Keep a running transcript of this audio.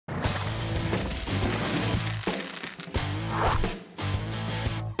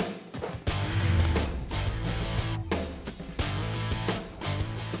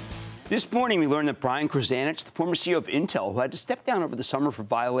This morning, we learned that Brian Krzanich, the former CEO of Intel, who had to step down over the summer for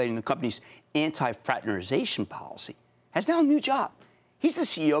violating the company's anti-fraternization policy, has now a new job. He's the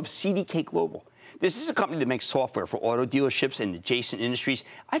CEO of CDK Global. This is a company that makes software for auto dealerships and adjacent industries.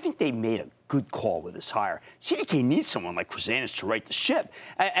 I think they made a good call with this hire. CDK needs someone like Krzanich to right the ship,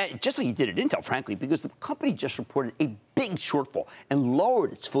 just like he did at Intel, frankly, because the company just reported a big shortfall and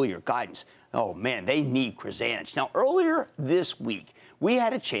lowered its full-year guidance. Oh, man, they need Krzanich. Now, earlier this week, we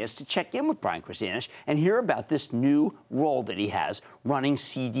had a chance to check in with Brian Krzanich and hear about this new role that he has running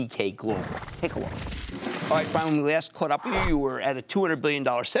CDK Global. Take a look. All right, Brian, when we last caught up with you, you were at a $200 billion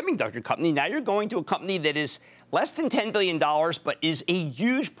semiconductor company. Now you're going to a company that is less than $10 billion, but is a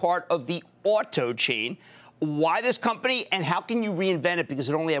huge part of the auto chain. Why this company, and how can you reinvent it? Because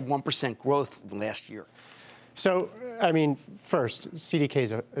it only had 1% growth last year. So, I mean, first, CDK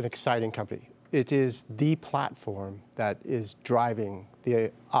is an exciting company. It is the platform that is driving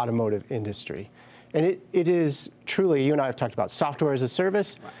the automotive industry. And it is truly, you and I have talked about software as a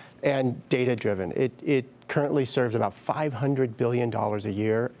service and data-driven. It currently serves about $500 billion a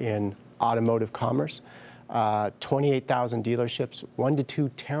year in automotive commerce, 28,000 dealerships, 1 to 2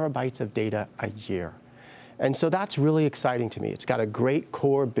 terabytes of data a year. And so that's really exciting to me. It's got a great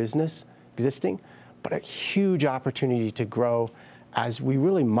core business existing, but a huge opportunity to grow as we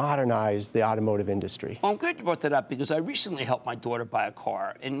really modernize the automotive industry. Well, I'm glad you brought that up because I recently helped my daughter buy a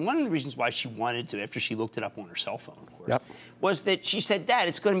car. And one of the reasons why she wanted to, after she looked it up on her cell phone, of course, was that she said, Dad,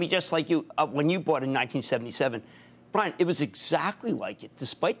 it's going to be just like you when you bought in 1977. Brian, it was exactly like it,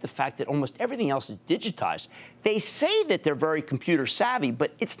 despite the fact that almost everything else is digitized. They say that they're very computer savvy,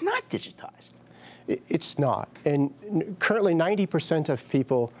 but it's not digitized. It's not. And currently, 90% of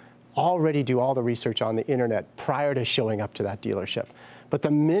people already do all the research on the internet prior to showing up to that dealership. But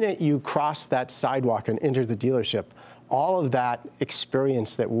the minute you cross that sidewalk and enter the dealership, all of that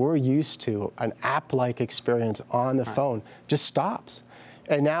experience that we're used to, an app-like experience on the phone, just stops.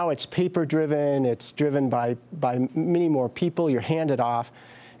 And now it's paper-driven, it's driven by many more people, you're handed off.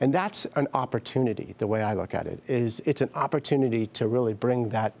 And that's an opportunity, the way I look at it, is it's an opportunity to really bring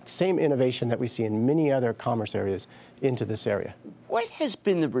that same innovation that we see in many other commerce areas into this area. What has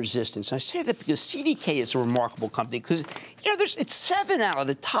been the resistance? I say that because CDK is a remarkable company because, you know, it's 7 out of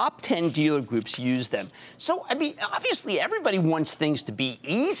the top 10 dealer groups use them. So, I mean, obviously everybody wants things to be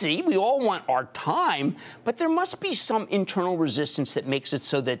easy. We all want our time, but there must be some internal resistance that makes it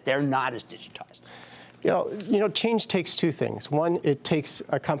so that they're not as digitized. You know, change takes two things. One, it takes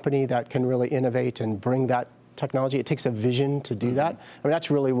a company that can really innovate and bring that technology. It takes a vision to do that. I mean,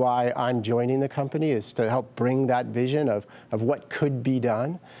 that's really why I'm joining the company, is to help bring that vision of what could be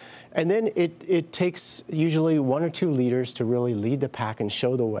done. And then it takes usually 1 or 2 leaders to really lead the pack and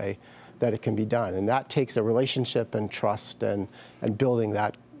show the way that it can be done. And that takes a relationship and trust and building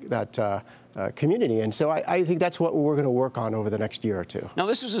that community. And so I think that's what we're going to work on over the next year or two. Now,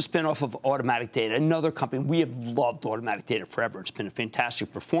 this is a spinoff of Automatic Data, another company. We have loved Automatic Data forever. It's been a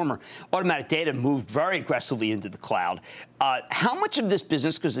fantastic performer. Automatic Data moved very aggressively into the cloud. How much of this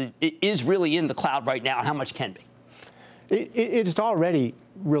business, because it is really in the cloud right now, how much can be? It is already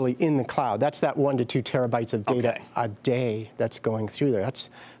really in the cloud. That's that 1 to 2 terabytes of data a day that's going through there.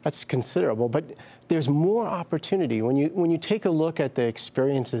 That's considerable. But there's more opportunity when you take a look at the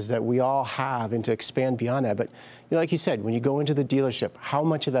experiences that we all have and to expand beyond that. But you know, like you said, when you go into the dealership, how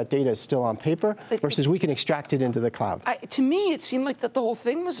much of that data is still on paper versus we can extract it into the cloud? To me, it seemed like that the whole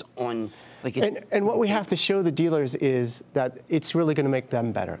thing was on. And what we have to show the dealers is that it's really going to make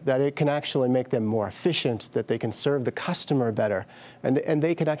them better, that it can actually make them more efficient, that they can serve the customer better, and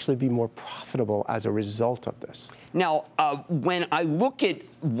they can actually be more profitable as a result of this. Now, when I look at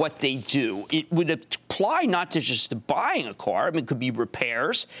what they do, it would apply not to just to buying a car. I mean, it could be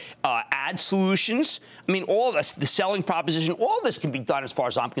repairs, ad solutions. I mean, all of this, the selling proposition, all this can be done, as far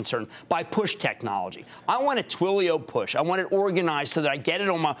as I'm concerned, by push technology. I want a Twilio push. I want it organized so that I get it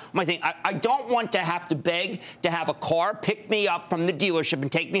on my thing. I don't want to have to beg to have a car pick me up from the dealership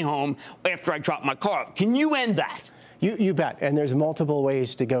and take me home after I drop my car off. Can you end that? You bet, and there's multiple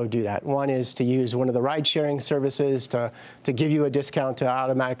ways to go do that. One is to use one of the ride-sharing services to give you a discount to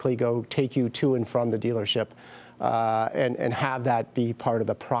automatically go take you to and from the dealership and have that be part of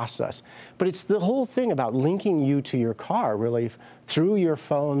the process. But it's the whole thing about linking you to your car, really, through your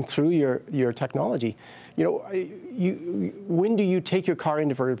phone, through your technology. You know, when do you take your car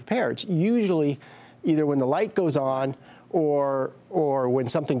in for repair? It's usually either when the light goes on or when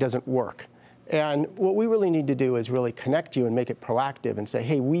something doesn't work. And what we really need to do is really connect you and make it proactive and say,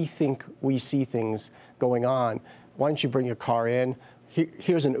 hey, we think we see things going on. Why don't you bring your car in?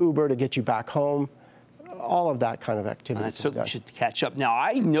 Here's an Uber to get you back home. all of that kind of activity. That certainly should catch up. Now,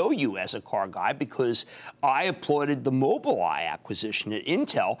 I know you as a car guy because I applauded the Mobileye acquisition at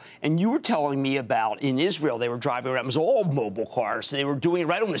Intel, and you were telling me about in Israel they were driving around. It was all mobile cars. They were doing it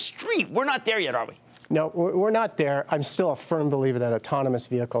right on the street. We're not there yet, are we? No, we're not there. I'm still a firm believer that autonomous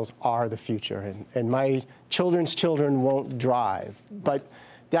vehicles are the future, and my children's children won't drive. But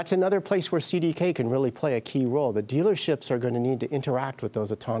that's another place where CDK can really play a key role. The dealerships are going to need to interact with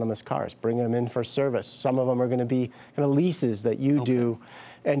those autonomous cars, bring them in for service. Some of them are going to be kind of leases that you do.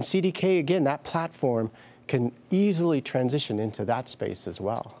 And CDK, again, that platform can easily transition into that space as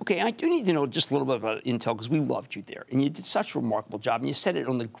well. Okay, I do need to know just a little bit about Intel because we loved you there. And you did such a remarkable job. And you said it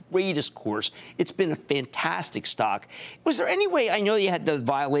on the greatest course. It's been a fantastic stock. Was there any way, I know you had the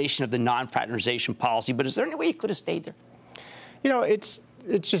violation of the non-fraternization policy, but is there any way you could have stayed there? You know, it's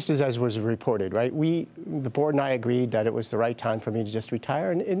just as was reported, right? The board and I agreed that it was the right time for me to just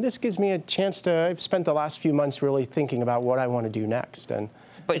retire. And this gives me a chance I've spent the last few months really thinking about what I want to do next. And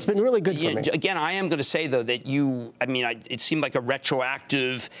but it's been really good for me. Again, I am going to say, though, that it seemed like a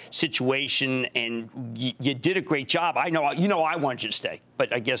retroactive situation, and you did a great job. I know I wanted you to stay,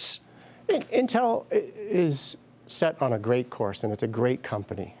 but I guess. Intel is set on a great course, and it's a great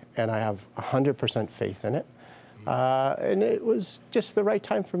company, and I have 100% faith in it. And it was just the right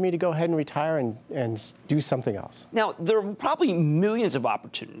time for me to go ahead and retire and do something else. Now, there are probably millions of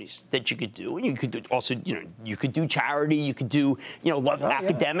opportunities that you could do. And you could also, you could do charity. You could do,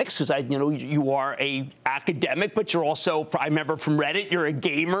 academics, because you are a academic, but you're also, I remember from Reddit, you're a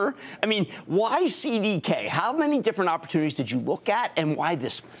gamer. I mean, why CDK? How many different opportunities did you look at, and why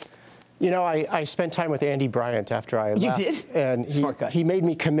this one? I spent time with Andy Bryant after I left. You did? And Smart guy. He made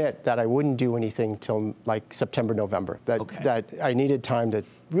me commit that I wouldn't do anything till like September, November, that I needed time to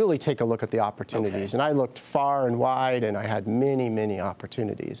really take a look at the opportunities. And I looked far and wide, and I had many, many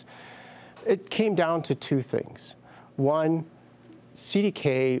opportunities. It came down to two things. One,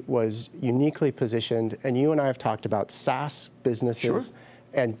 CDK was uniquely positioned, and you and I have talked about SaaS businesses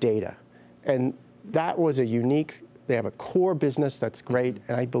and data. And that was a unique. They have a core business that's great,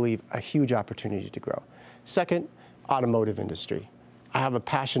 and I believe a huge opportunity to grow. Second, automotive industry. I have a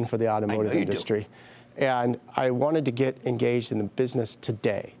passion for the automotive industry, and I wanted to get engaged in the business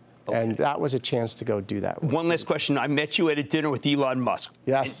today. And that was a chance to go do that. One last question. I met you at a dinner with Elon Musk.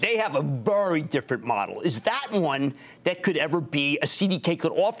 Yes. And they have a very different model. Is that one that could ever be a CDK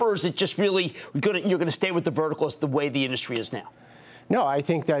could offer, or is it just really you're going to stay with the verticals the way the industry is now? No, I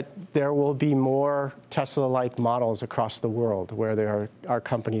think that there will be more Tesla-like models across the world where there are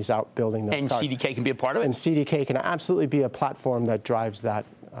companies out building those cars. And CDK can be a part of it? And CDK can absolutely be a platform that drives that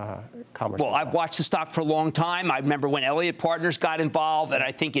commerce. Well, I've watched the stock for a long time. I remember when Elliott Partners got involved, and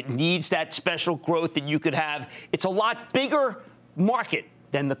I think it needs that special growth that you could have. It's a lot bigger market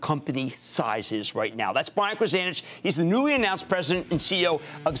than the company size is right now. That's Brian Krzanich. He's the newly announced president and CEO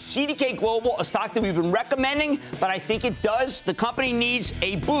of CDK Global, a stock that we've been recommending, but I think it does. The company needs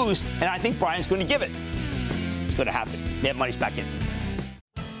a boost, and I think Brian's going to give it. It's going to happen. Mad Money's back in.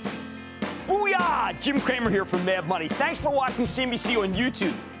 Booyah! Jim Cramer here from Mad Money. Thanks for watching CNBC on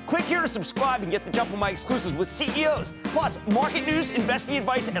YouTube. Click here to subscribe and get the jump on my exclusives with CEOs, plus market news, investing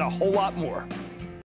advice, and a whole lot more.